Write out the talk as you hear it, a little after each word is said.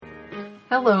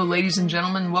Hello, ladies and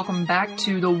gentlemen. Welcome back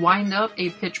to the Wind Up,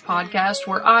 a Pitch podcast,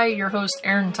 where I, your host,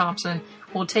 Aaron Thompson,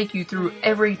 will take you through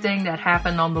everything that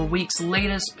happened on the week's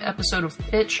latest episode of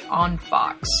Pitch on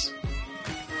Fox.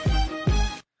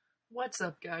 What's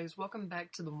up, guys? Welcome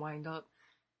back to the Wind Up.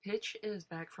 Pitch is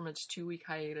back from its 2-week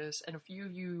hiatus, and a few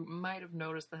of you might have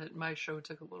noticed that my show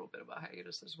took a little bit of a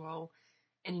hiatus as well.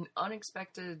 In an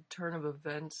unexpected turn of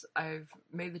events, I've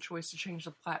made the choice to change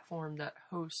the platform that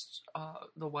hosts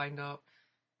the Wind Up.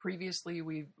 Previously,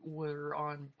 we were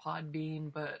on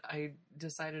Podbean, but I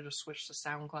decided to switch to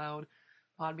SoundCloud.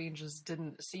 Podbean just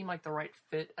didn't seem like the right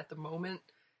fit at the moment,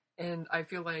 and I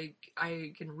feel like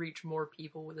I can reach more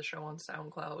people with a show on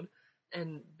SoundCloud.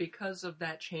 And because of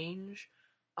that change,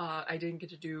 I didn't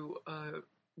get to do a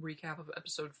recap of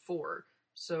episode 4.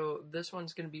 So this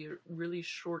one's going to be a really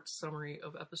short summary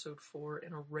of episode 4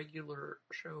 and a regular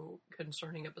show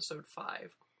concerning episode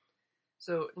 5.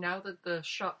 So now that the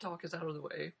shop talk is out of the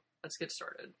way, let's get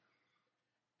started.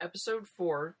 Episode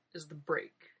 4 is the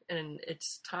break, and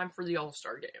it's time for the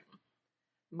All-Star game.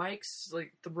 Mike's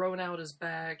throwing out his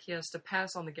bag. He has to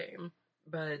pass on the game,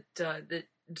 but that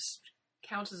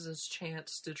counts as his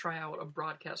chance to try out a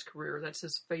broadcast career. That's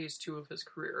his phase 2 of his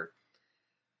career.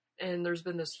 And there's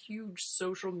been this huge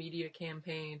social media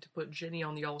campaign to put Jenny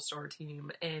on the All-Star team,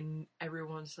 and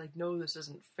everyone's like, no, this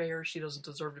isn't fair, she doesn't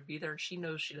deserve to be there, and she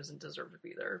knows she doesn't deserve to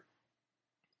be there.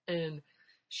 And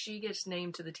she gets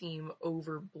named to the team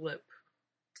over Blip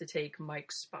to take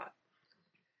Mike's spot.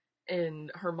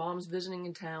 And her mom's visiting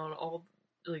in town,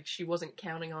 she wasn't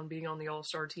counting on being on the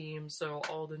All-Star team, so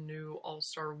all the new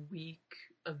All-Star Week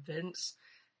events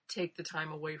take the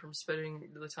time away from spending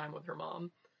the time with her mom.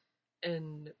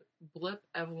 And Blip,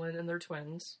 Evelyn, and their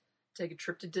twins take a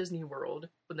trip to Disney World.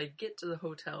 When they get to the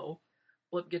hotel,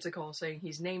 Blip gets a call saying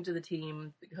he's named to the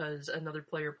team because another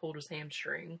player pulled his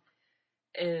hamstring.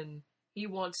 And he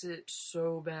wants it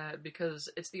so bad because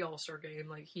it's the All-Star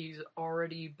game. He's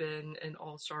already been an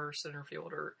All-Star center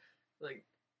fielder,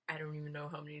 I don't even know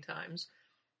how many times.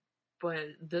 But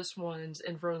this one's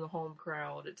in front of the home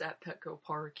crowd. It's at Petco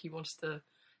Park. He wants to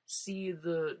see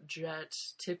the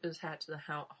Jets, tip his hat to the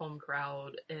home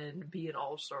crowd, and be an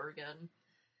all-star again.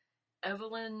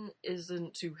 Evelyn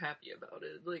isn't too happy about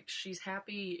it. She's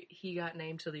happy he got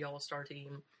named to the all-star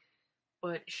team,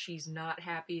 but she's not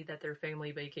happy that their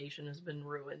family vacation has been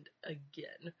ruined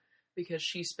again, because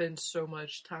she spends so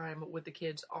much time with the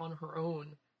kids on her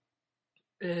own,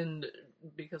 and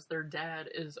because their dad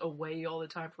is away all the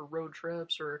time for road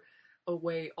trips, or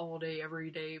away all day, every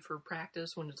day for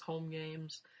practice when it's home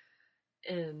games.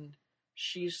 And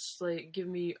she's like, give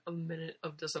me a minute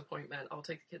of disappointment. I'll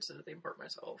take the kids to the theme park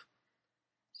myself.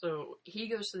 So he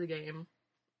goes to the game.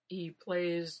 He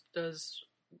plays, they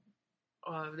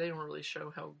don't really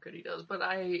show how good he does, but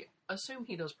I assume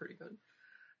he does pretty good.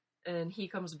 And he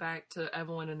comes back to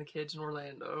Evelyn and the kids in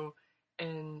Orlando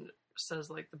and says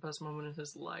the best moment in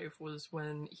his life was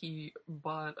when he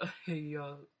bought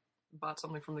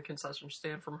something from the concession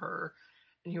stand from her,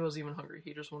 and he wasn't even hungry.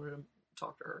 He just wanted to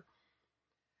talk to her.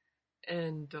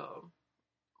 And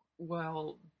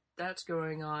while that's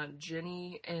going on,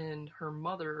 Jenny and her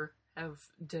mother have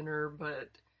dinner, but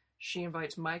she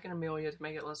invites Mike and Amelia to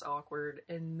make it less awkward,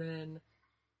 and then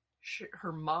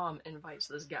her mom invites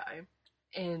this guy.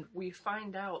 And we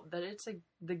find out that it's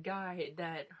the guy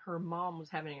that her mom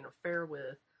was having an affair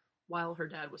with while her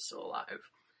dad was still alive.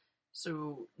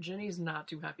 So Jenny's not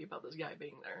too happy about this guy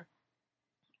being there.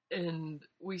 And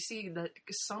we see that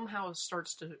somehow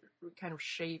starts to kind of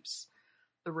shapes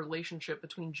the relationship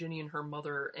between Jenny and her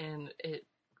mother, and it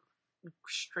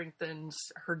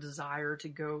strengthens her desire to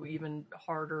go even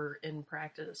harder in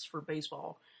practice for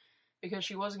baseball. Because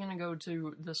she wasn't going to go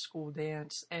to the school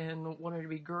dance and wanted to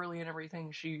be girly and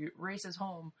everything. She races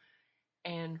home,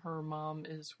 and her mom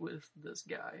is with this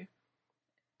guy.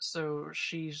 So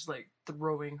she's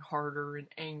throwing harder and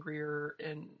angrier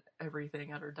and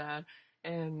everything at her dad.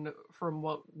 And from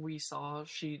what we saw,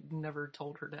 she never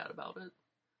told her dad about it.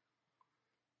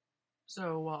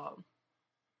 So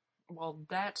while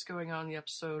that's going on in the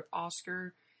episode,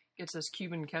 Oscar gets this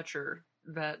Cuban catcher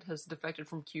that has defected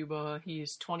from Cuba.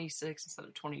 He's 26 instead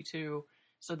of 22,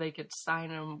 so they could sign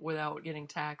him without getting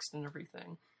taxed and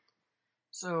everything.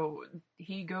 So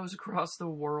he goes across the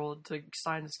world to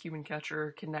sign this Cuban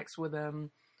catcher, connects with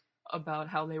him about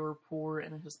how they were poor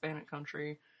in a Hispanic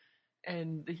country,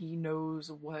 and he knows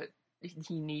what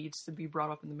he needs to be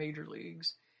brought up in the major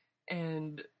leagues.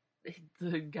 And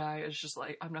the guy is just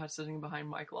like, I'm not sitting behind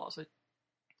my closet.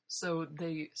 So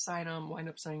they sign him, wind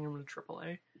up signing him to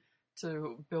AAA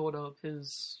to build up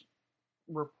his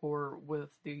rapport with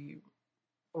the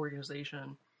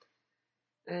organization.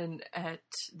 And at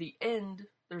the end,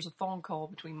 there's a phone call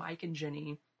between Mike and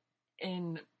Jenny,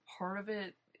 and part of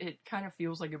it, it kind of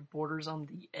feels like it borders on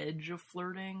the edge of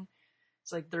flirting.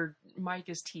 It's like Mike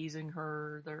is teasing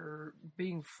her, they're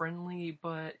being friendly,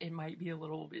 but it might be a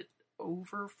little bit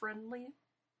over friendly.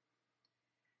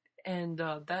 And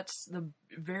that's the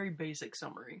very basic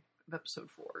summary of episode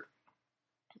 4.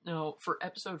 Now, for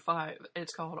episode 5,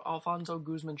 it's called Alfonso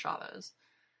Guzman-Chavez.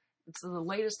 It's the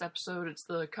latest episode, it's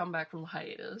the comeback from the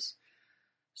hiatus.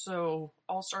 So,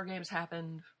 All-Star Games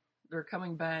happened, they're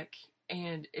coming back,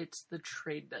 and it's the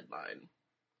trade deadline.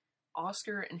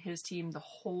 Oscar and his team, the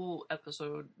whole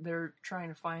episode, they're trying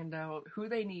to find out who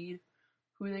they need,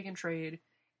 who they can trade,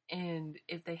 and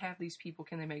if they have these people,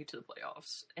 can they make it to the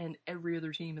playoffs? And every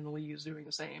other team in the league is doing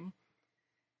the same.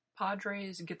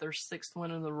 Padres get their 6th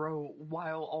win in a row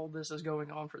while all this is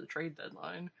going on for the trade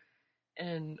deadline.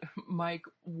 And Mike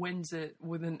wins it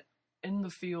with an in the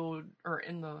field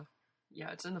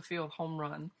home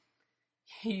run.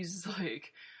 He's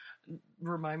like,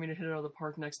 remind me to hit it out of the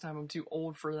park next time, I'm too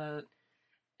old for that.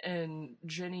 And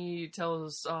Jenny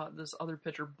tells this other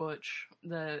pitcher, Butch,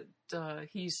 that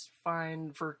he's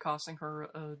fine for costing her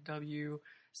a W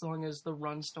as long as the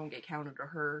runs don't get counted to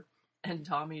her. And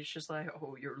Tommy's just like,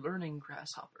 oh, you're learning,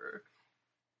 grasshopper.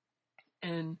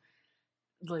 And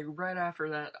like right after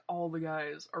that, all the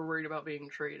guys are worried about being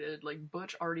traded. Like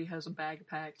Butch already has a bag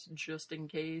packed just in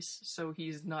case, so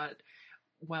he's not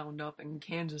wound up in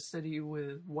Kansas City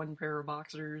with one pair of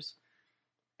boxers.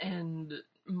 And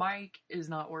Mike is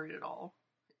not worried at all.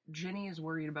 Jenny is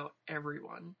worried about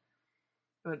everyone.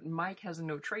 But Mike has a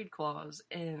no trade clause,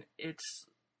 and it's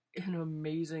an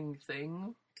amazing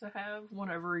thing to have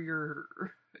whenever your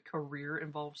career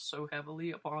involves so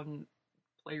heavily upon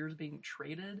players being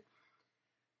traded.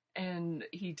 And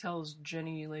he tells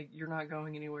Jenny, like, you're not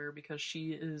going anywhere because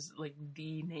she is, like,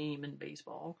 the name in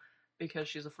baseball because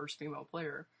she's the first female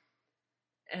player.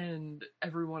 And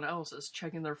everyone else is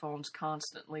checking their phones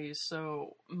constantly.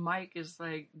 So Mike is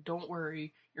like, don't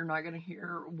worry, you're not going to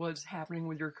hear what's happening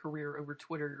with your career over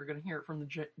Twitter. You're going to hear it from the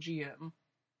GM.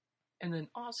 And then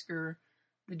Oscar,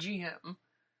 the GM,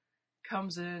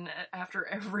 comes in after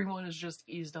everyone has just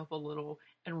eased up a little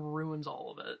and ruins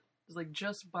all of it. It's like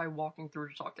just by walking through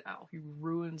to talk to Al, he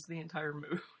ruins the entire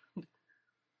mood.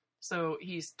 So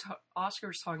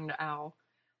Oscar's talking to Al.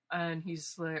 And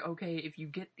he's like, okay, if you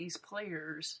get these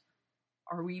players,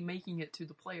 are we making it to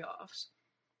the playoffs?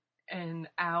 And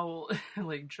Al,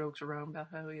 like, jokes around about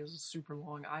how he has super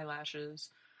long eyelashes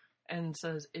and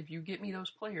says, if you get me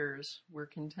those players, we're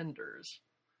contenders.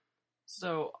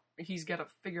 So he's got to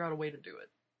figure out a way to do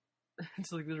it.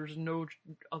 It's like there's no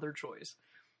other choice.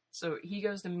 So he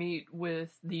goes to meet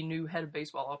with the new head of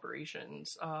baseball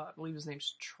operations. I believe his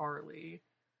name's Charlie.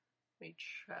 Let me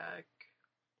check.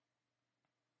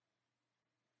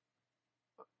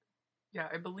 Yeah,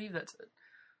 I believe that's it.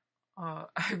 I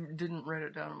didn't write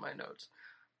it down in my notes.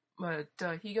 But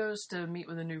he goes to meet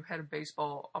with a new head of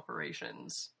baseball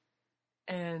operations.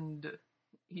 And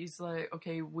he's like,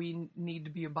 okay, we need to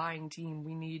be a buying team.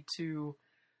 We need to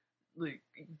like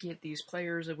get these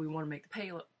players if we want to make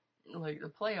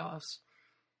the playoffs.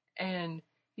 And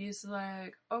he's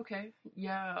like, okay,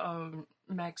 yeah,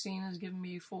 Maxine has given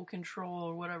me full control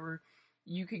or whatever.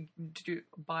 You could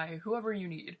buy whoever you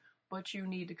need. But you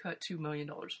need to cut $2 million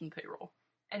from payroll.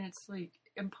 And it's, like,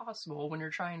 impossible when you're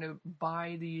trying to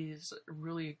buy these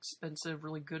really expensive,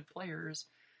 really good players,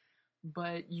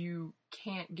 but you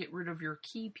can't get rid of your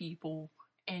key people,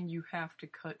 and you have to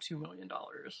cut $2 million.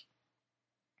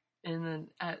 And then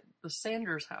at the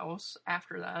Sanders house,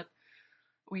 after that,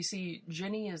 we see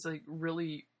Jenny is, like,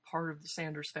 really part of the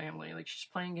Sanders family. Like, she's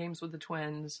playing games with the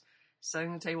twins,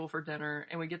 setting the table for dinner,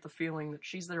 and we get the feeling that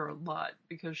she's there a lot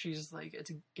because she's like,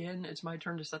 it's my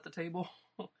turn to set the table.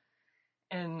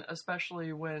 And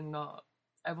especially when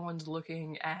everyone's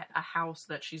looking at a house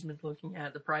that she's been looking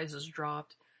at, the price has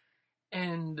dropped,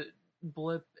 and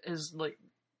Blip is like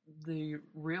the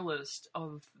realist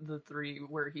of the three,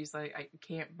 where he's like, I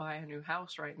can't buy a new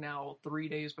house right now 3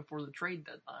 days before the trade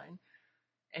deadline.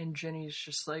 And Jenny's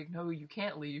just like, no, you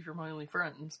can't leave, you're my only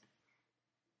friends.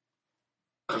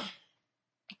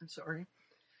 I'm sorry.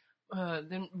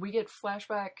 Then we get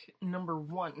flashback number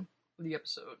 1 of the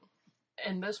episode.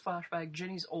 In this flashback,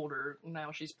 Jenny's older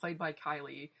now. She's played by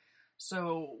Kylie.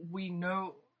 So we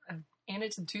know, and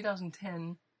it's in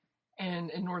 2010 and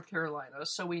in North Carolina.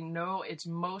 So we know it's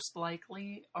most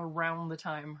likely around the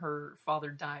time her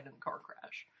father died in a car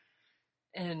crash.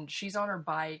 And she's on her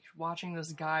bike watching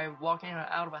this guy walking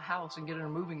out of a house and get in a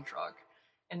moving truck.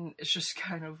 And it's just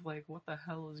kind of like, what the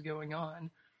hell is going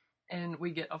on? And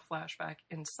we get a flashback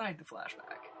inside the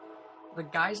flashback. The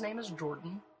guy's name is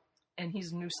Jordan, and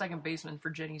he's the new second baseman for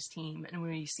Jenny's team. And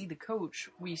when we see the coach,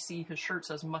 we see his shirt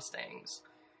says Mustangs.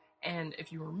 And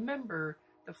if you remember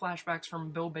the flashbacks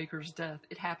from Bill Baker's death,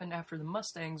 it happened after the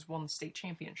Mustangs won the state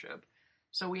championship.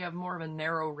 So we have more of a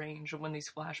narrow range of when these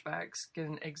flashbacks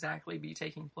can exactly be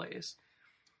taking place.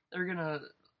 They're going to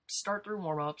start through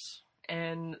warm-ups,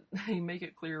 and they make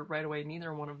it clear right away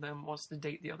neither one of them wants to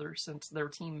date the other since they're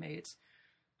teammates.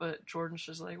 But Jordan's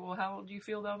just like, well, how do you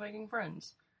feel about making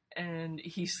friends? And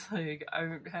he's like,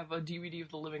 I have a DVD of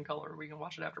The Living Color. We can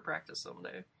watch it after practice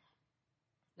someday.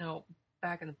 Now,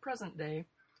 back in the present day,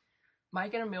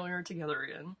 Mike and Amelia are together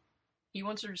again. He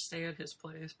wants her to stay at his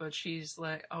place, but she's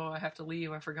like, oh, I have to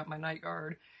leave. I forgot my night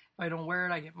guard. If I don't wear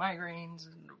it, I get migraines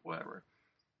and whatever.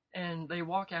 And they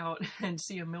walk out and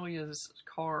see Amelia's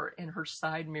car, and her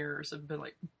side mirrors have been,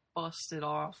 like, busted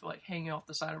off, like, hanging off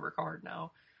the side of her car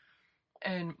now.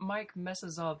 And Mike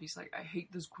messes up. He's like, I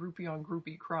hate this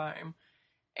groupie-on-groupie crime.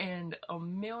 And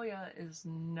Amelia is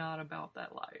not about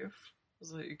that life.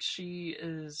 It's like, she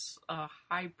is a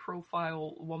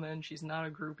high-profile woman. She's not a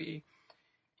groupie.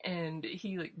 And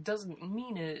he, like, doesn't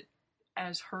mean it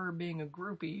as her being a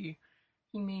groupie.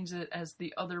 He means it as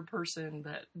the other person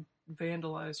that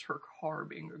vandalized her car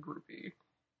being a groupie.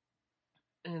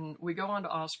 And we go on to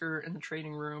Oscar in the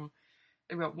trading room.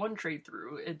 They've got one trade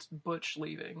through. It's Butch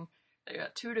leaving. They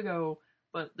got 2 to go,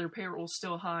 but their payroll's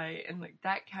still high. And, like,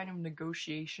 that kind of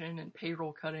negotiation and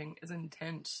payroll cutting is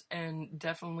intense and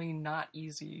definitely not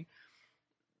easy.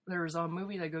 There's a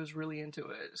movie that goes really into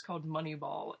it. It's called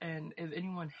Moneyball, and if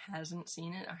anyone hasn't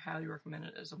seen it, I highly recommend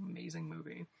it. It's an amazing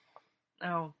movie.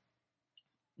 Now,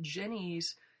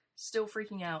 Jenny's still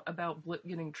freaking out about Blip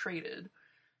getting traded,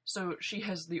 so she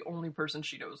has the only person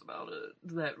she knows about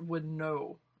it that would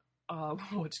know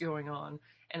what's going on,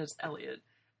 and it's Elliot.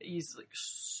 He's, like,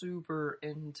 super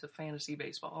into fantasy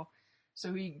baseball,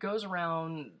 so he goes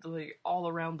around, like, all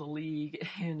around the league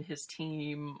and his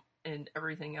team and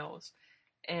everything else.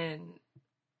 And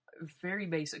very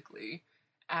basically,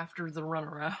 after the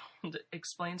runaround,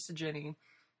 explains to Jenny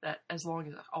that as long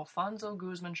as Alfonso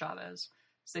Guzman-Chavez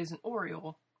stays an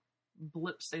Oriole,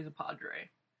 Blip stays a Padre.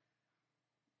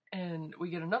 And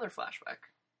we get another flashback.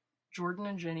 Jordan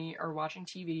and Jenny are watching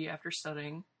TV after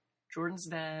studying. Jordan's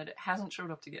dad hasn't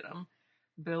showed up to get him.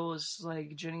 Bill is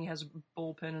like, Jenny has a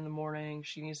bullpen in the morning,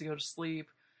 she needs to go to sleep.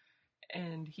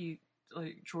 And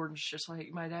Jordan's just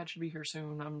like, my dad should be here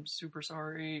soon, I'm super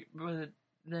sorry. But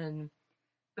then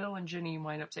Bill and Jenny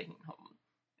wind up taking him home.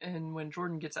 And when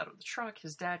Jordan gets out of the truck,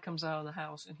 his dad comes out of the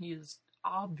house, and he is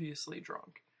obviously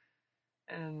drunk.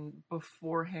 And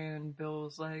beforehand,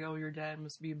 Bill's like, oh, your dad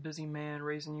must be a busy man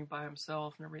raising you by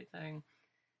himself and everything.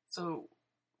 So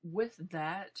with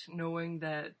that, knowing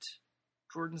that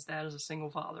Jordan's dad is a single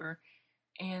father,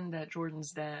 and that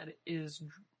Jordan's dad is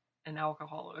an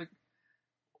alcoholic,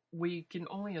 we can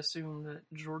only assume that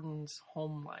Jordan's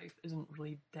home life isn't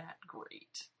really that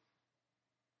great.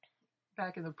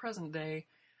 Back in the present day,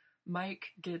 Mike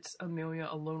gets Amelia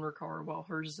a loaner car while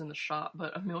hers is in the shop,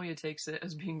 but Amelia takes it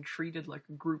as being treated like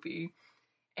a groupie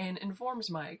and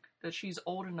informs Mike that she's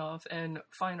old enough and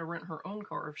fine to rent her own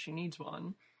car if she needs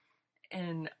one.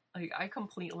 And I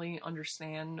completely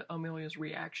understand Amelia's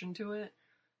reaction to it,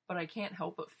 but I can't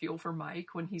help but feel for Mike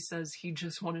when he says he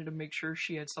just wanted to make sure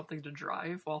she had something to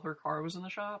drive while her car was in the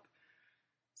shop.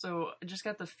 So I just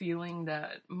got the feeling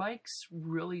that Mike's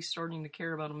really starting to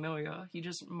care about Amelia. He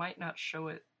just might not show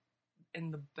it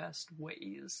in the best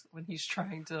ways when he's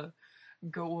trying to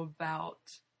go about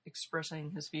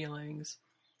expressing his feelings.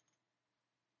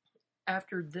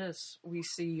 After this, we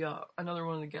see another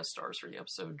one of the guest stars for the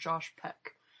episode, Josh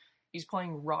Peck. He's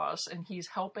playing Ross, and he's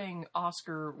helping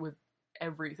Oscar with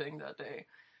everything that day,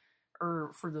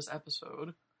 or for this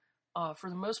episode. For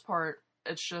the most part,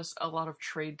 it's just a lot of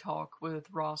trade talk with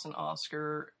Ross and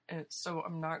Oscar, and so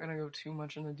I'm not going to go too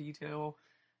much into detail,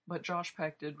 but Josh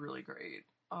Peck did really great.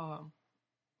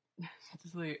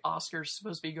 Oscar's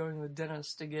supposed to be going to the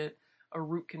dentist to get a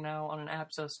root canal on an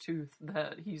abscessed tooth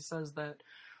that he says that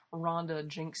Rhonda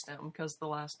jinxed him because the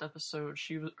last episode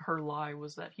her lie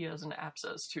was that he has an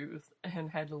abscessed tooth and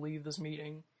had to leave this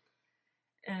meeting.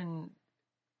 And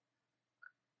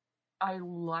I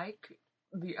like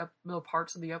the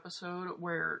parts of the episode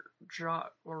where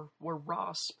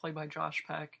Ross, played by Josh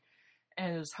Peck,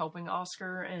 is helping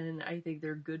Oscar, and I think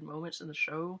they're good moments in the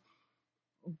show.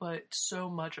 But so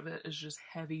much of it is just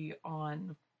heavy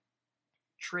on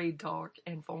trade talk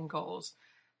and phone calls.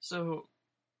 So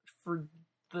for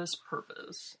this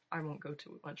purpose, I won't go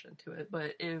too much into it.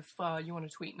 But if you want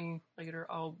to tweet me later,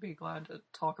 I'll be glad to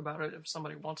talk about it if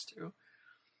somebody wants to.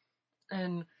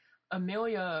 And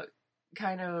Amelia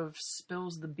kind of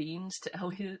spills the beans to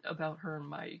Elliot about her and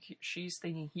Mike. She's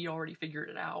thinking he already figured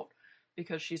it out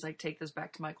because she's like, take this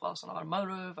back to my class on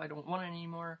automotive. I don't want it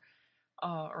anymore,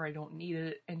 or I don't need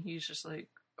it. And he's just like,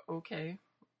 okay,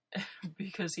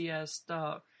 because he asked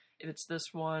if it's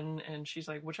this one, and she's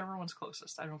like, whichever one's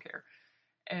closest, I don't care.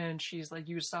 And she's like,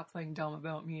 you would stop playing dumb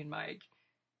about me and Mike.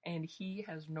 And he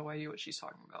has no idea what she's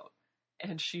talking about.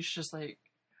 And she's just like,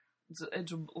 it's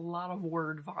a lot of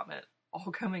word vomit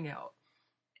all coming out.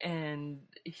 And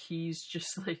he's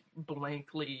just like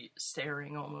blankly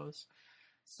staring almost.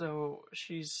 So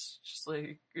she's just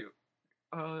like,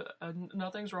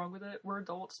 nothing's wrong with it. We're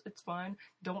adults. It's fine.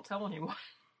 Don't tell anyone.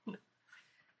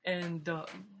 And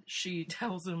she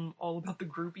tells him all about the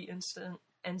groupie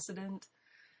incident.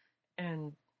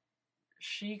 And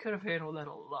she could have handled that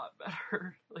a lot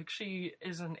better. Like, she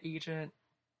is an agent.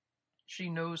 She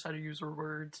knows how to use her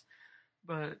words.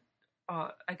 But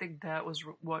I think that was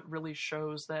what really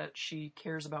shows that she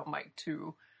cares about Mike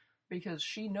too, because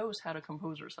she knows how to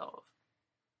compose herself,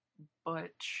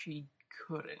 but she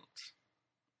couldn't.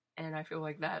 And I feel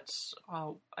like that's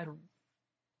I don't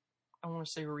want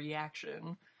to say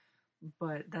reaction,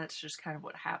 but that's just kind of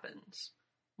what happens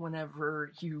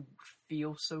whenever you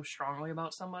feel so strongly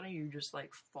about somebody. You just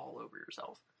like fall over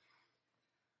yourself.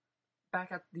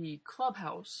 Back at the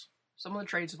clubhouse, some of the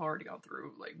trades have already gone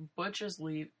through. Like, Butch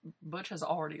has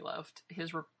already left.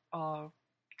 His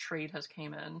trade has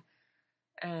came in.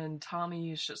 And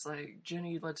Tommy is just like,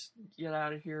 Jenny, let's get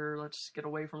out of here. Let's get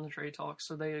away from the trade talks.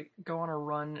 So they go on a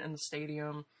run in the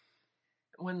stadium.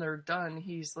 When they're done,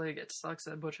 he's like, it sucks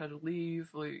that Butch had to leave.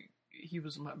 Like, he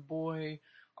was my boy.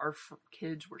 Our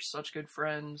kids were such good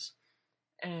friends.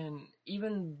 And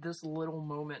even this little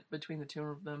moment between the two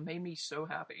of them made me so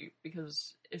happy,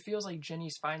 because it feels like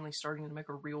Jenny's finally starting to make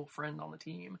a real friend on the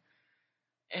team.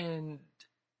 And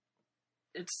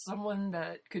it's someone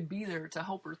that could be there to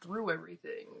help her through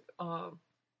everything.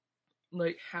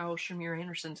 Like how Shamir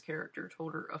Anderson's character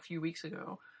told her a few weeks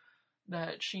ago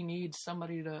that she needs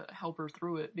somebody to help her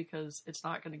through it because it's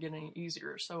not going to get any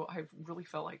easier. So I really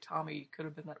felt like Tommy could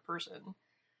have been that person.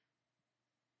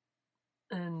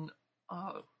 And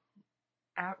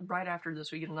right after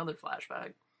this, we get another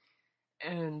flashback,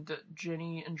 and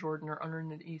Jenny and Jordan are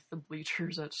underneath the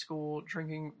bleachers at school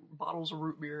drinking bottles of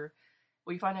root beer.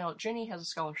 We find out Jenny has a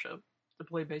scholarship to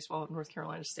play baseball at North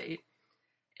Carolina State,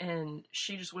 and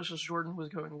she just wishes Jordan was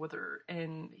going with her.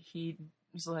 And he's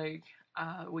like,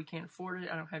 we can't afford it.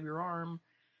 I don't have your arm.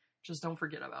 Just don't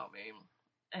forget about me.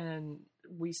 And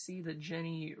we see that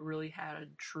Jenny really had a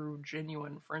true,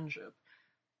 genuine friendship.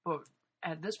 But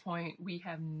at this point, we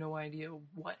have no idea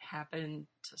what happened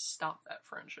to stop that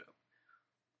friendship.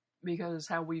 Because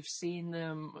how we've seen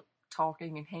them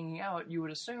talking and hanging out, you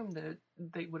would assume that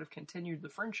they would have continued the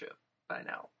friendship by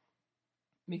now.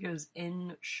 Because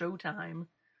in Showtime,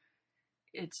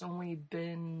 it's only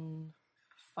been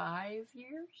 5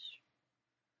 years?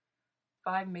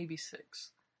 5, maybe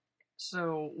 6.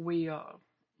 So we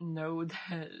know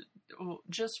that, well,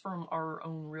 just from our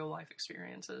own real life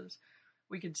experiences,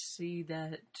 we could see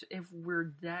that if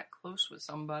we're that close with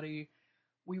somebody,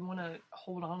 we want to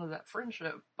hold on to that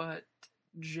friendship, but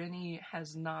Jenny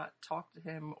has not talked to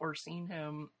him or seen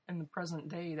him in the present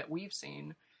day that we've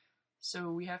seen, so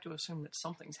we have to assume that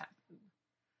something's happened.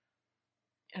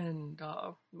 And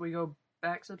we go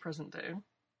back to the present day,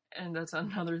 and that's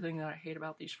another thing that I hate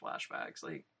about these flashbacks.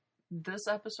 Like, this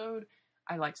episode,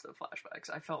 I liked the flashbacks.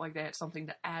 I felt like they had something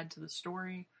to add to the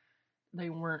story. They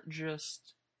weren't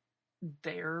just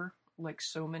there like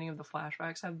so many of the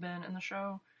flashbacks have been in the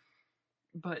show,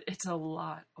 but it's a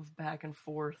lot of back and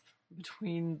forth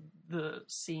between the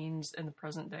scenes in the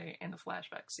present day and the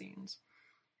flashback scenes.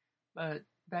 But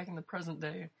back in the present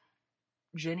day,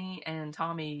 Jenny and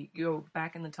Tommy go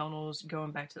back in the tunnels,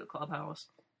 going back to the clubhouse,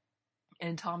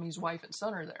 and Tommy's wife and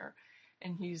son are there,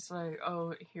 and he's like,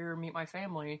 oh, here, meet my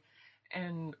family.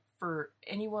 And for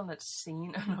anyone that's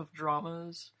seen enough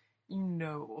dramas, you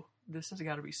know this has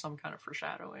got to be some kind of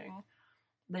foreshadowing.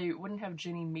 They wouldn't have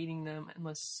Jenny meeting them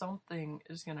unless something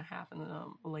is going to happen to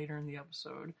them later in the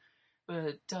episode.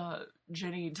 But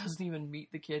Jenny doesn't even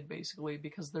meet the kid, basically,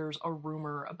 because there's a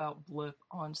rumor about Blip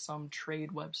on some trade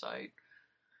website.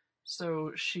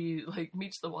 So she, like,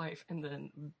 meets the wife and then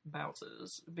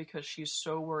bounces because she's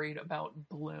so worried about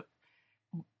Blip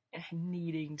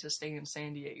needing to stay in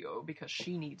San Diego because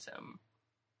she needs him.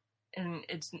 And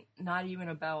it's not even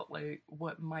about, like,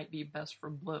 what might be best for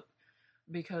Blip,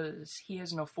 because he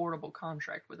has an affordable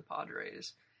contract with the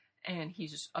Padres, and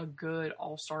he's a good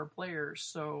all-star player,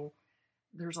 so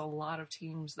there's a lot of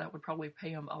teams that would probably pay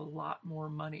him a lot more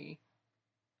money.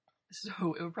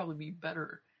 So it would probably be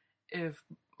better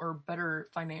or better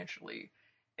financially,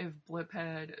 if Blip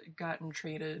had gotten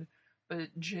traded, but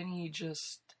Jenny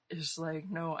just is like,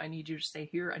 no, I need you to stay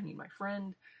here. I need my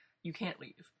friend. You can't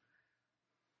leave.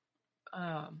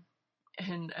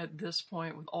 And at this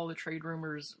point, with all the trade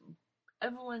rumors,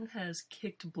 Evelyn has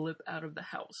kicked Blip out of the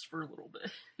house for a little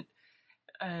bit.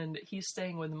 And he's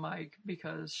staying with Mike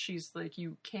because she's like,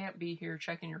 you can't be here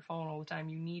checking your phone all the time.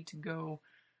 You need to go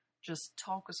just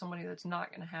talk with somebody that's not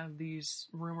going to have these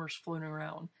rumors floating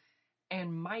around.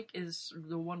 And Mike is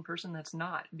the one person that's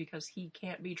not, because he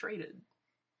can't be traded.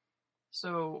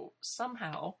 So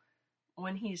somehow,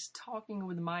 when he's talking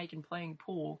with Mike and playing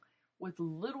pool with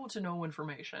little to no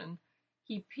information,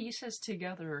 he pieces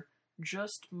together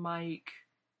just Mike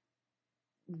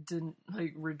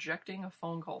rejecting a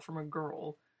phone call from a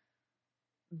girl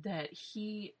that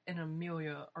he and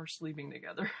Amelia are sleeping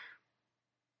together.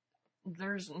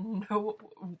 There's no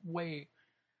way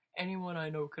anyone I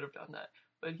know could have done that.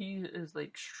 But he is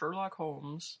like Sherlock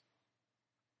Holmes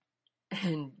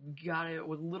and got it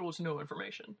with little to no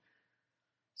information.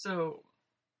 So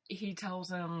he tells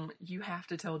him, you have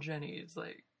to tell Jenny. It's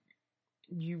like,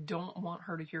 you don't want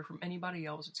her to hear from anybody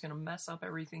else. It's going to mess up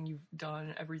everything you've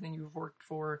done, everything you've worked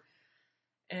for.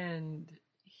 And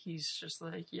he's just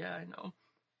like, yeah, I know.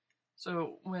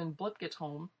 So when Blip gets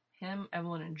home, him,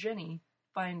 Evelyn, and Jenny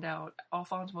find out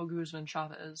Alfonso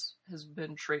Guzman-Chavez has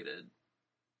been traded.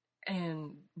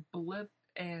 And Blip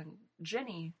and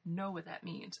Jenny know what that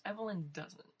means. Evelyn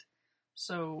doesn't.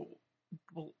 So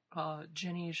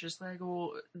Jenny is just like,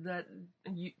 well,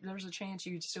 there's a chance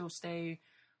you'd still stay,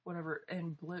 whatever.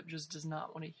 And Blip just does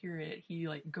not want to hear it. He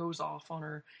like goes off on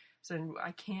her, saying,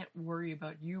 I can't worry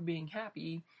about you being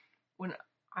happy when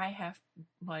I have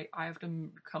to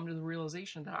come to the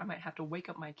realization that I might have to wake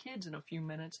up my kids in a few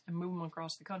minutes and move them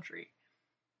across the country.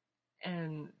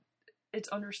 And it's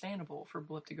understandable for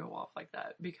Blip to go off like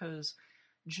that, because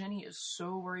Jenny is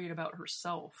so worried about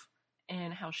herself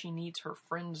and how she needs her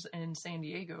friends in San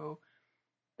Diego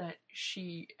that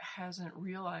she hasn't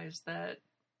realized that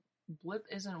Blip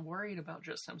isn't worried about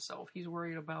just himself. He's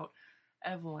worried about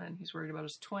Evelyn. He's worried about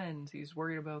his twins. He's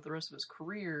worried about the rest of his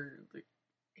career.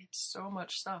 It's so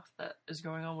much stuff that is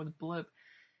going on with Blip,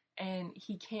 and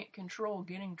he can't control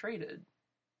getting traded.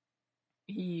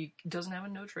 He doesn't have a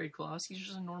no-trade clause. He's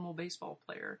just a normal baseball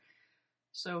player.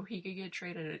 So he could get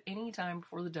traded at any time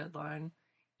before the deadline,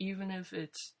 even if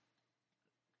it's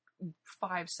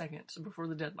 5 seconds before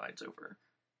the deadline's over.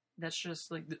 That's just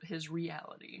like his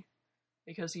reality.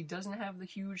 Because he doesn't have the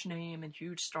huge name and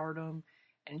huge stardom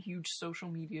and huge social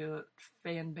media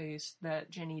fan base that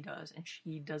Jenny does, and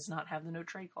she does not have the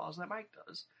no-trade clause that Mike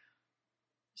does.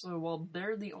 So while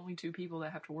they're the only two people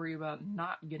that have to worry about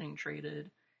not getting traded,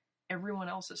 everyone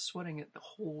else is sweating it the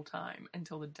whole time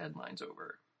until the deadline's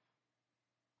over.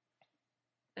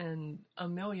 And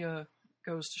Amelia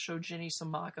goes to show Jenny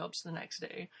some mock-ups the next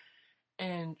day,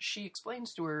 and she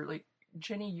explains to her, like,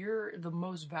 Jenny, you're the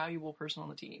most valuable person on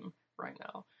the team right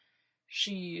now.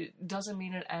 She doesn't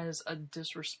mean it as a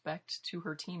disrespect to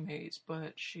her teammates,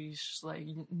 but she's just like,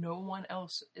 no one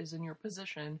else is in your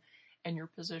position, and your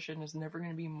position is never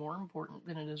going to be more important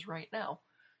than it is right now.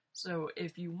 So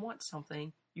if you want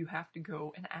something, you have to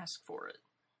go and ask for it.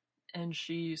 And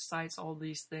she cites all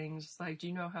these things. It's like, do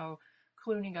you know how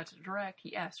Clooney got to direct?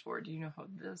 He asked for it. Do you know how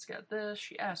this got this?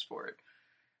 She asked for it.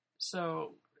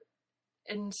 So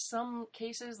in some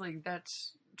cases, like,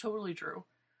 that's totally true.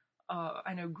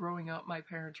 I know growing up, my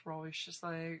parents were always just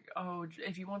like, oh,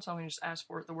 if you want something, just ask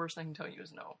for it. The worst they can tell you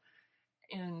is no.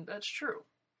 And that's true.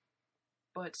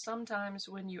 But sometimes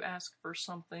when you ask for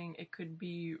something, it could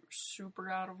be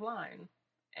super out of line.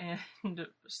 And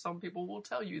some people will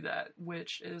tell you that,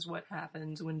 which is what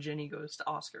happens when Jenny goes to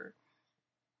Oscar.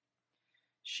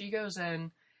 She goes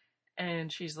in,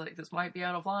 and she's like, this might be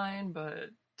out of line, but...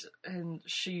 And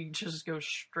she just goes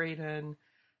straight in,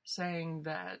 saying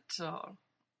that...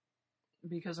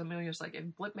 because Amelia's like, if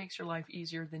Blip makes your life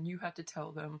easier, then you have to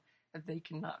tell them that they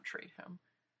cannot trade him.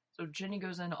 So Jenny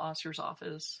goes into Oscar's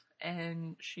office,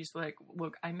 and she's like,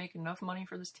 look, I make enough money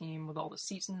for this team with all the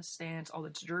seats in the stands, all the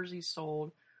jerseys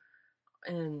sold,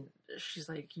 and she's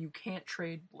like, you can't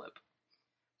trade Blip.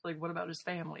 Like, what about his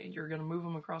family? You're going to move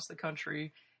him across the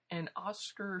country. And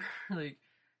Oscar, like,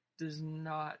 does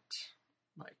not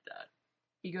like that.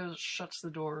 He goes, shuts the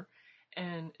door,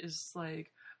 and is like,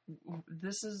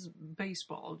 this is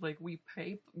baseball. Like, we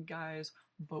pay guys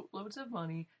boatloads of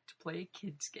money to play a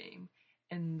kids game,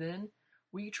 and then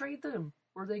we trade them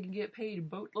where they can get paid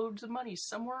boatloads of money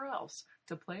somewhere else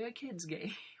to play a kids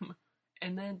game.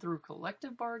 And then through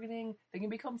collective bargaining, they can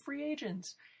become free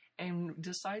agents and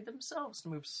decide themselves to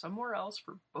move somewhere else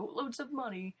for boatloads of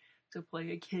money to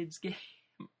play a kid's game.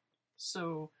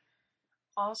 So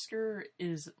Oscar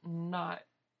is not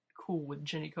cool with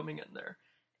Jenny coming in there.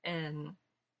 And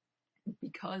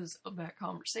because of that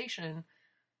conversation,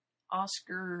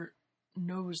 Oscar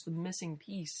knows the missing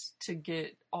piece to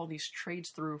get all these trades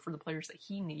through for the players that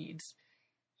he needs.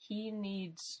 He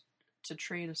needs to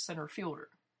trade a center fielder,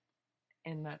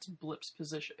 and that's Blip's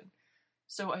position.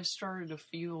 So I started to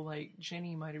feel like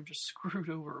Jenny might have just screwed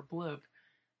over Blip,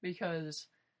 because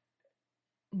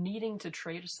needing to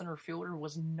trade a center fielder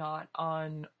was not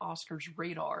on Oscar's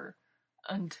radar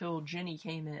until Jenny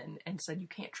came in and said, you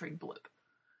can't trade Blip.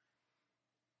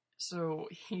 So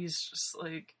he's just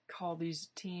like called these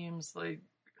teams, like,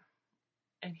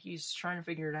 and he's trying to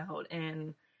figure it out.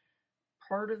 And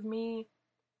part of me,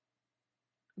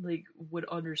 like, would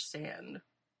understand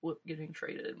Blip getting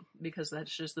traded, because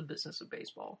that's just the business of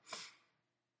baseball.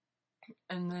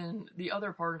 And then the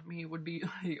other part of me would be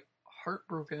like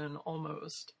heartbroken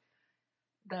almost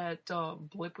that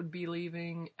Blip would be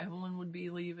leaving, Evelyn would be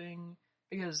leaving,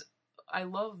 because I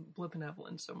love Blip and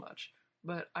Evelyn so much,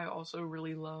 but I also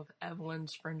really love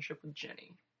Evelyn's friendship with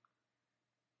Jenny.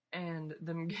 And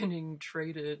them getting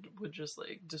traded would just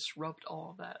like disrupt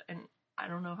all of that, and I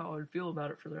don't know how I would feel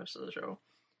about it for the rest of the show.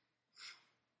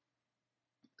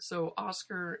 So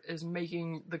Oscar is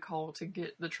making the call to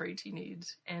get the trades he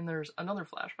needs, and there's another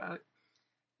flashback.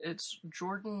 It's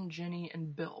Jordan, Jenny,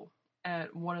 and Bill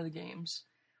at one of the games.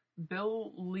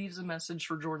 Bill leaves a message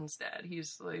for Jordan's dad.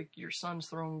 He's like, your son's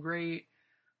throwing great.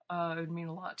 It would mean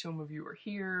a lot to him if you were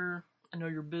here. I know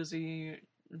you're busy,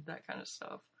 that kind of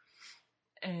stuff.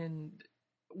 And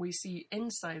we see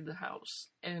inside the house,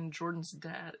 and Jordan's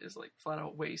dad is like flat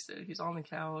out wasted. He's on the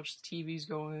couch, the TV's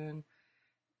going,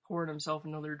 pouring himself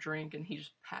another drink, and he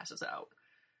just passes out.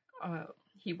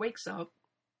 He wakes up,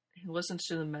 he listens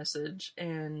to the message,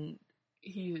 and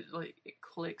he, like, it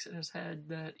clicks in his head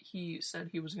that he said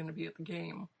he was going to be at the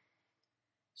game.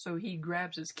 So he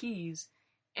grabs his keys,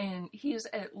 and he is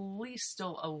at least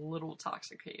still a little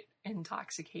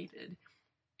intoxicated,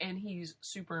 and he's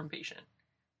super impatient.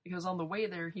 Because on the way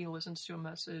there, he listens to a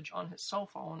message on his cell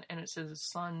phone, and it says his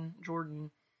son,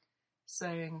 Jordan,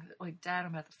 saying, like, Dad,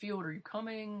 I'm at the field, are you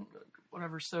coming?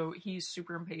 Whatever. So he's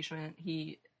super impatient.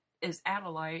 He is at a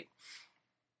light,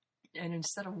 and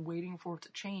instead of waiting for it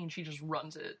to change, he just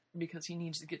runs it, because he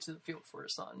needs to get to the field for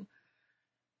his son.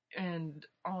 And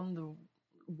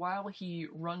while he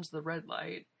runs the red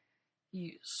light,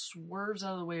 he swerves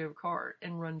out of the way of a car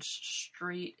and runs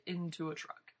straight into a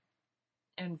truck.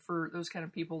 And for those kind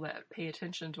of people that pay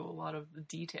attention to a lot of the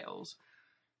details,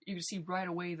 you can see right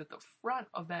away that the front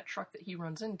of that truck that he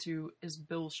runs into is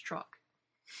Bill's truck.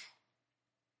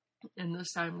 And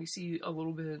this time we see a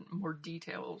little bit more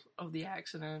details of the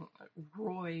accident.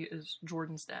 Roy is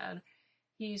Jordan's dad.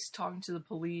 He's talking to the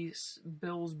police.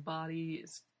 Bill's body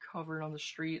is covered on the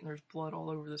street, and there's blood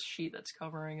all over the sheet that's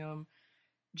covering him.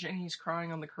 Jenny's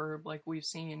crying on the curb, like we've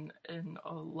seen in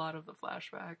a lot of the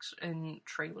flashbacks and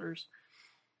trailers.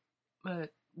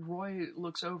 But Roy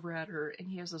looks over at her, and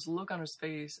he has this look on his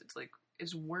face. It's like,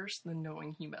 it's worse than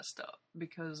knowing he messed up,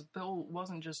 because Bill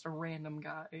wasn't just a random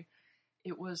guy.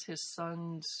 It was his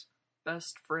son's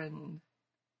best friend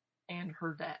and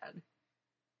her dad.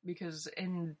 Because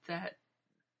in that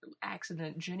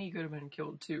accident, Jenny could have been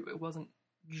killed too. It wasn't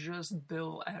just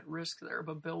Bill at risk there,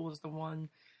 but Bill was the one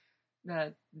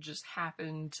that just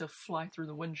happened to fly through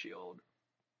the windshield.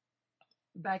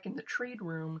 Back in the trade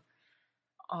room,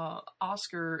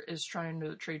 Oscar is trying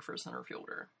to trade for a center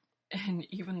fielder. And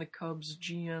even the Cubs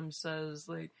GM says,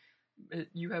 like,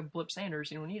 you have Blip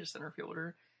Sanders, you don't need a center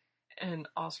fielder. And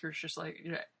Oscar's just like,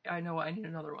 yeah, I know, I need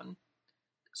another one.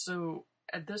 So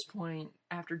at this point,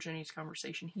 after Jenny's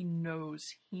conversation, he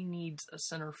knows he needs a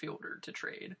center fielder to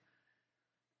trade.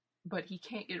 But he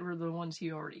can't get rid of the ones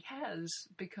he already has,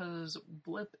 because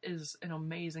Blip is an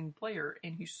amazing player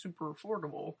and he's super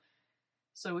affordable.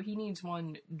 So he needs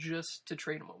one just to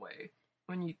trade him away.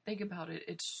 When you think about it,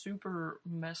 it's super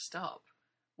messed up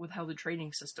with how the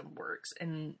trading system works.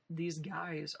 And these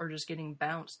guys are just getting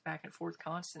bounced back and forth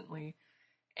constantly.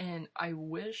 And I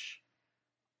wish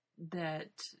that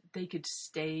they could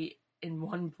stay in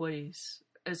one place,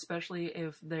 especially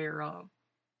if they're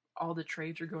all the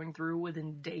trades are going through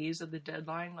within days of the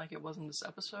deadline, like it was in this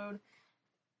episode.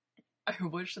 I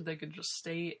wish that they could just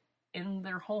stay in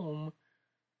their home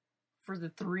for the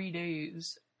 3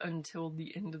 days until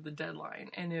the end of the deadline.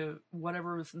 And if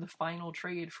whatever the final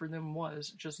trade for them was,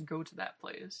 just go to that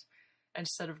place.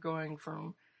 Instead of going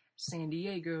from San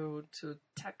Diego to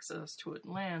Texas to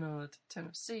Atlanta to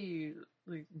Tennessee,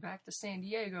 like back to San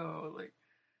Diego, like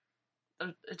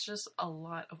it's just a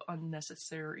lot of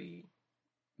unnecessary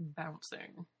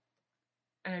bouncing.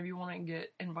 And if you want to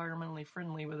get environmentally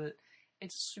friendly with it,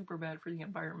 it's super bad for the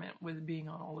environment with being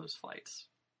on all those flights.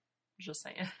 Just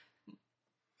saying.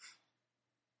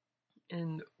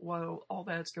 And while all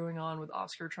that's going on with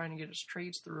Oscar trying to get his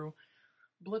trades through,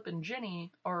 Blip and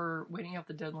Jenny are waiting out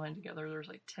the deadline together. There's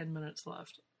like 10 minutes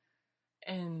left.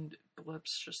 And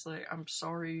Blip's just like, I'm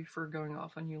sorry for going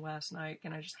off on you last night.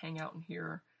 Can I just hang out in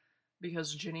here?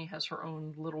 Because Jenny has her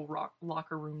own little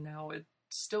locker room now. It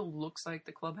still looks like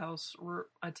the clubhouse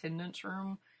attendance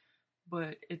room,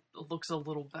 but it looks a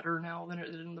little better now than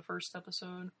it did in the first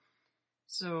episode.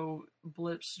 So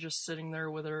Blip's just sitting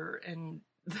there with her, and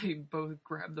they both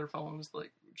grab their phones,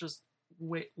 like, just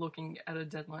looking at a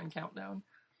deadline countdown.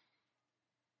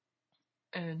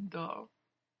 And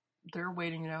they're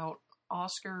waiting it out.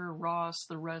 Oscar, Ross,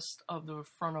 the rest of the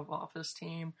front of office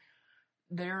team,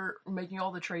 they're making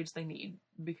all the trades they need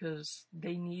because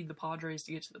they need the Padres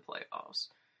to get to the playoffs.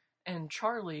 And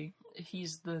Charlie,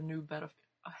 he's the new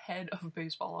head of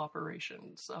baseball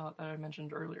operations that I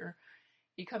mentioned earlier.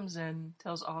 He comes in,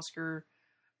 tells Oscar,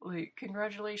 like,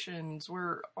 congratulations,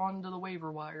 we're on to the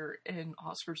waiver wire. And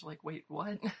Oscar's like, wait,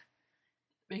 what?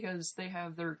 Because they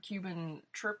have their Cuban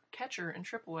catcher in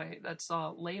AAA, that's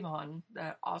Levon,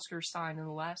 that Oscar signed in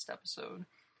the last episode.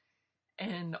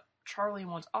 And Charlie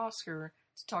wants Oscar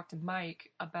to talk to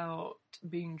Mike about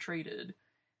being traded.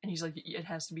 And he's like, it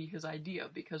has to be his idea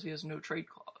because he has no trade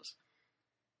clause.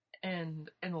 And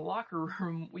in the locker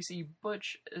room, we see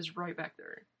Butch is right back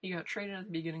there. He got traded at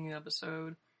the beginning of the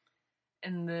episode.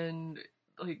 And then,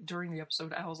 like, during the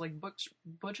episode, Al's like, Butch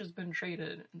has been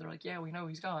traded. And they're like, yeah, we know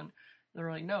he's gone. And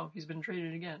they're like, no, he's been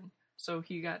traded again. So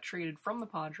he got traded from the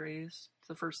Padres to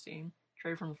the first team,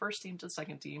 traded from the first team to the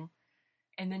second team.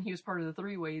 And then he was part of the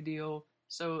three-way deal.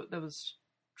 So that was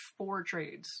 4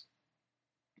 trades.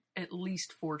 At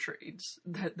least 4 trades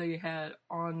that they had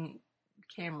on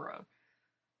camera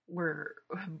where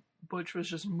Butch was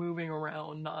just moving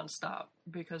around nonstop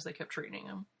because they kept trading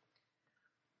him.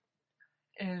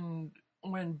 And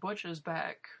when Butch is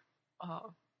back,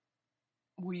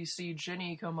 we see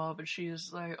Jenny come up and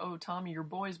she's like, oh, Tommy, your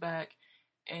boy's back.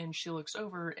 And she looks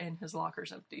over and his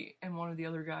locker's empty. And one of the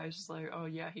other guys is like, oh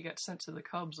yeah, he got sent to the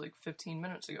Cubs like 15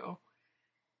 minutes ago.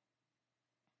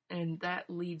 And that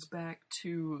leads back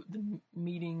to the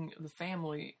meeting of the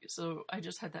family. So I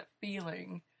just had that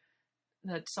feeling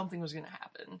that something was going to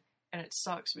happen. And it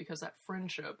sucks because that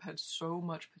friendship had so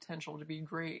much potential to be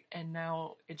great. And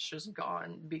now it's just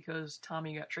gone because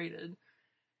Tommy got traded.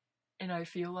 And I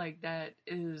feel like that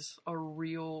is a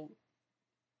real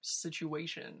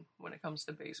situation when it comes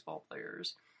to baseball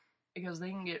players. Because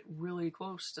they can get really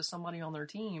close to somebody on their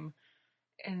team.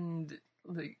 And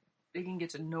they can get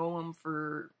to know them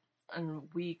for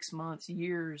weeks, months,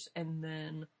 years. And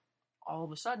then all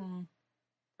of a sudden,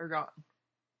 they're gone.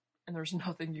 And there's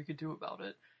nothing you could do about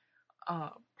it.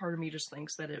 Part of me just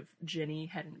thinks that if Jenny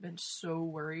hadn't been so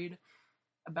worried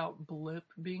about Blip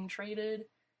being traded,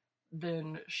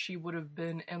 then she would have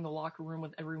been in the locker room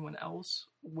with everyone else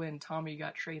when Tommy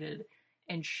got traded,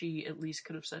 and she at least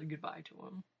could have said goodbye to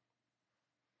him.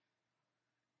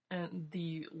 And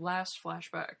the last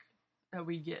flashback that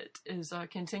we get is a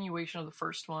continuation of the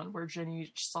first one, where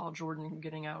Jenny saw Jordan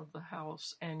getting out of the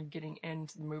house and getting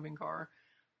into the moving truck,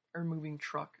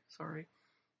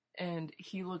 and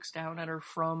he looks down at her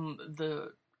from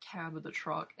the cab of the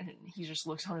truck, and he just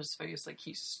looks on his face like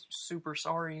he's super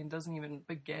sorry and doesn't even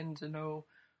begin to know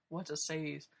what to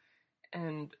say.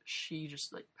 And she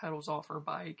just like pedals off her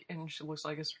bike, and she looks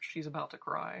like she's about to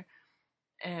cry.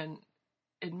 And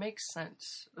it makes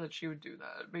sense that she would do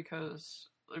that because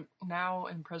now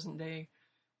in present day,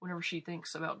 whenever she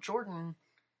thinks about Jordan,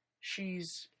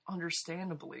 she's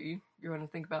understandably going to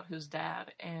think about his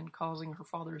dad and causing her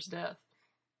father's death.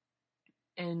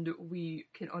 And we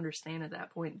can understand at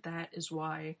that point that is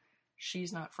why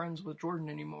she's not friends with Jordan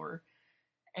anymore.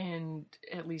 And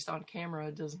at least on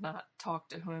camera, does not talk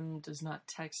to him, does not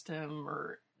text him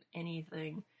or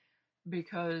anything.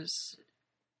 Because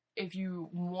if you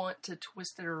want to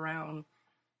twist it around,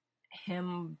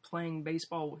 him playing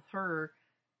baseball with her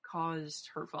caused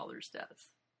her father's death.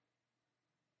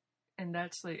 And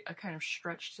that's like a kind of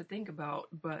stretch to think about,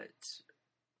 but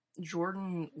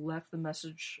Jordan left the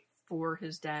message for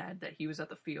his dad that he was at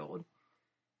the field.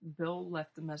 Bill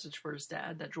left the message for his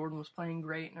dad that Jordan was playing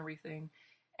great and everything.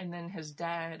 And then his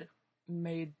dad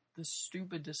made the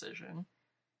stupid decision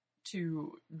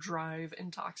to drive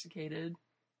intoxicated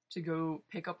to go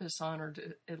pick up his son, or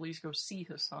to at least go see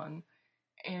his son.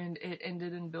 And it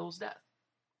ended in Bill's death.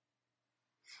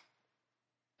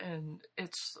 And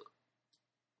it's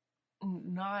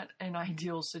not an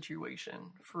ideal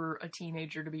situation for a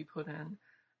teenager to be put in,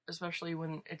 especially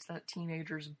when it's that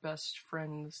teenager's best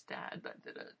friend's dad that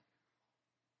did it.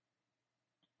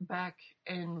 Back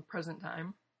in present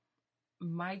time,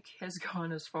 Mike has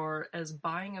gone as far as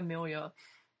buying Amelia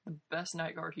the best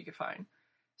night guard he could find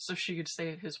so she could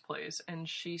stay at his place, and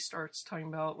she starts talking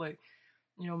about, like,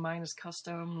 you know, mine is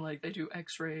custom, like, they do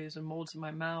x-rays and molds in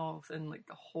my mouth and, like,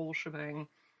 the whole shebang.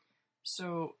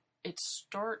 So it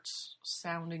starts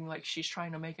sounding like she's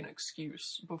trying to make an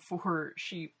excuse before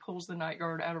she pulls the night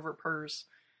guard out of her purse,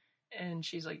 and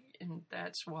she's like, and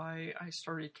that's why I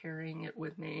started carrying it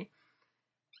with me.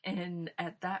 And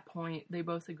at that point, they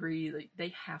both agree, like,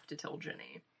 they have to tell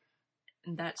Jenny.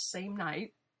 And that same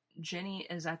night, Jenny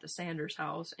is at the Sanders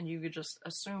house, and you could just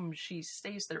assume she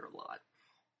stays there a lot.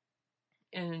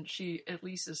 And she at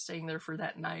least is staying there for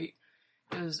that night,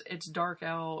 because it's dark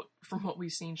out. From what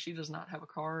we've seen, she does not have a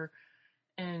car,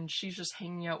 and she's just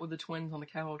hanging out with the twins on the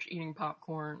couch, eating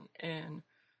popcorn, and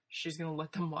she's gonna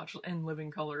let them watch In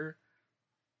Living Color.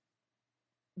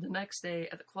 The next day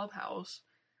at the clubhouse,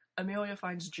 Amelia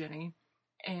finds Jenny,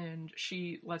 and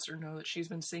she lets her know that she's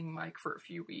been seeing Mike for a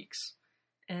few weeks.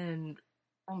 And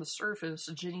on the surface,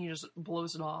 Jenny just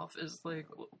blows it off as like,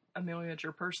 Amelia, it's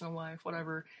your personal life,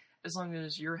 whatever. As long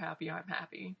as you're happy, I'm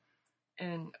happy.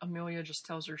 And Amelia just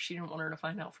tells her she didn't want her to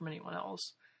find out from anyone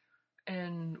else.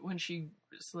 And when she's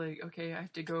like, okay, I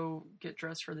have to go get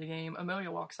dressed for the game, Amelia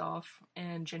walks off,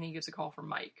 and Jenny gets a call from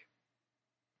Mike.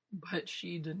 But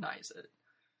she denies it.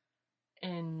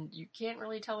 And you can't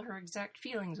really tell her exact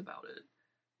feelings about it.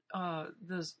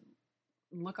 This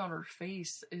look on her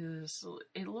face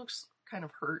it looks kind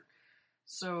of hurt.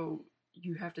 So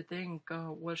you have to think,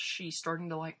 was she starting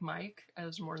to like Mike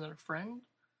as more than a friend?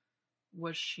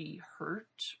 Was she hurt,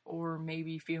 or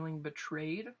maybe feeling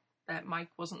betrayed that Mike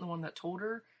wasn't the one that told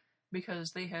her?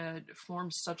 Because they had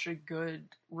formed such a good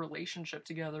relationship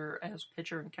together as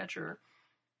pitcher and catcher,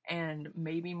 and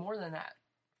maybe more than that.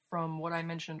 From what I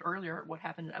mentioned earlier, what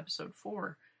happened in episode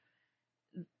 4.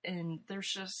 And there's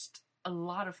just a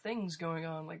lot of things going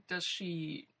on. Like, does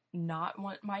she not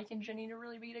want Mike and Jenny to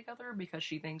really be together because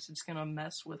she thinks it's going to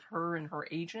mess with her and her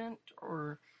agent?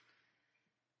 Or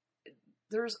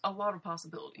there's a lot of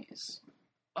possibilities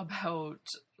about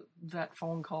that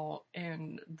phone call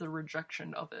and the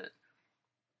rejection of it.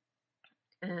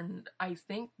 And I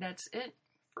think that's it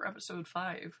for episode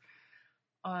 5.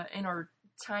 In our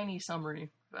tiny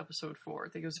summary of episode 4, I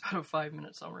think it was about a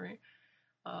 5-minute summary.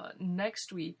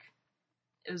 Next week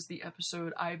is the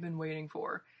episode I've been waiting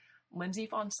for. Lindsay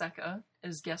Fonseca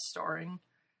is guest starring,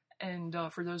 and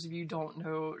for those of you who don't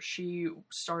know, she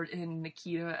starred in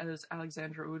Nikita as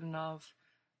Alexandra Udinov.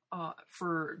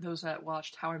 For those that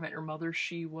watched How I Met Your Mother,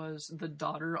 she was the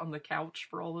daughter on the couch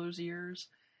for all those years.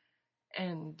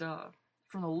 And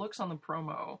from the looks on the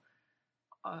promo,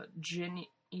 Jenny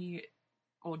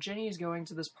is going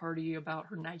to this party about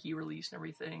her Nike release and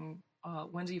everything.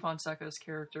 Lindsay Fonseca's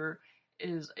character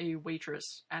is a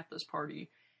waitress at this party,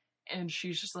 and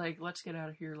she's just like, let's get out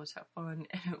of here, let's have fun.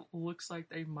 And it looks like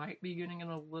they might be getting in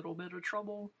a little bit of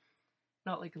trouble.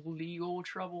 Not like legal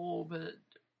trouble, but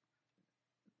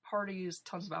parties,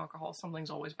 tons of alcohol, something's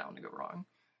always bound to go wrong.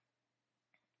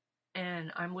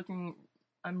 And I'm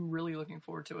really looking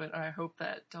forward to it, and I hope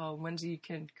that Lindsay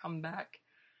can come back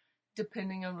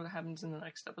depending on what happens in the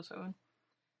next episode.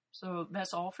 So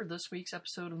that's all for this week's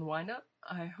episode of The Wind Up.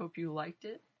 I hope you liked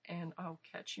it, and I'll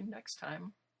catch you next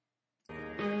time.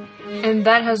 And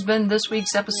that has been this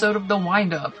week's episode of The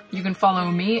Wind Up. You can follow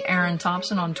me, Aaron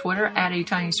Thompson, on Twitter at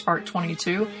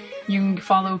ATinySpark22. You can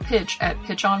follow Pitch at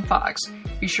Pitch on Fox.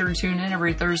 Be sure to tune in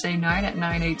every Thursday night at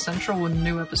 9/8 Central when a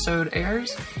new episode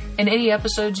airs. And any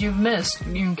episodes you've missed,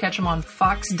 you can catch them on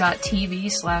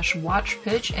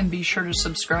fox.tv/watchpitch, and be sure to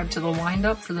subscribe to The Wind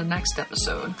Up for the next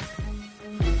episode.